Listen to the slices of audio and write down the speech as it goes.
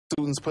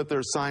Students put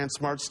their science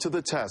smarts to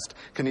the test.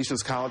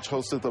 Canisius College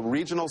hosted the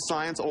Regional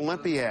Science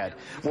Olympiad.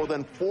 More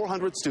than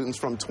 400 students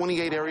from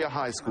 28 area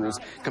high schools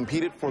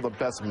competed for the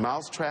best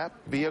mousetrap,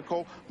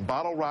 vehicle,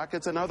 bottle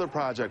rockets, and other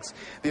projects.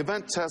 The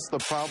event tests the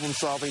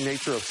problem-solving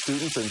nature of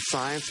students in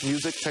science,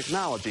 music,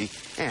 technology,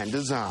 and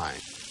design.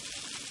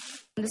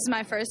 This is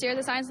my first year at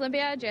the Science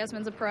Olympiad.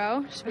 Jasmine's a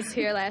pro. She was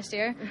here last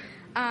year.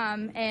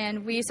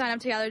 And we signed up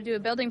together to do a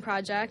building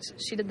project.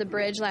 She did the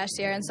bridge last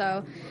year, and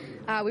so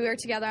we worked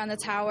together on the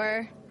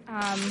tower.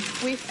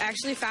 We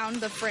actually found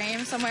the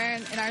frame somewhere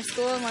in our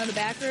school in one of the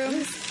back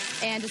rooms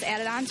and just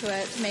added on to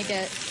it to make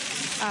it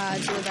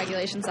to the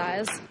regulation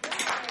size.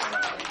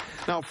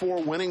 Now,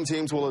 4 winning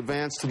teams will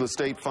advance to the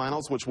state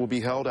finals, which will be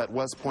held at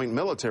West Point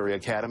Military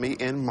Academy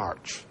in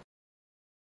March.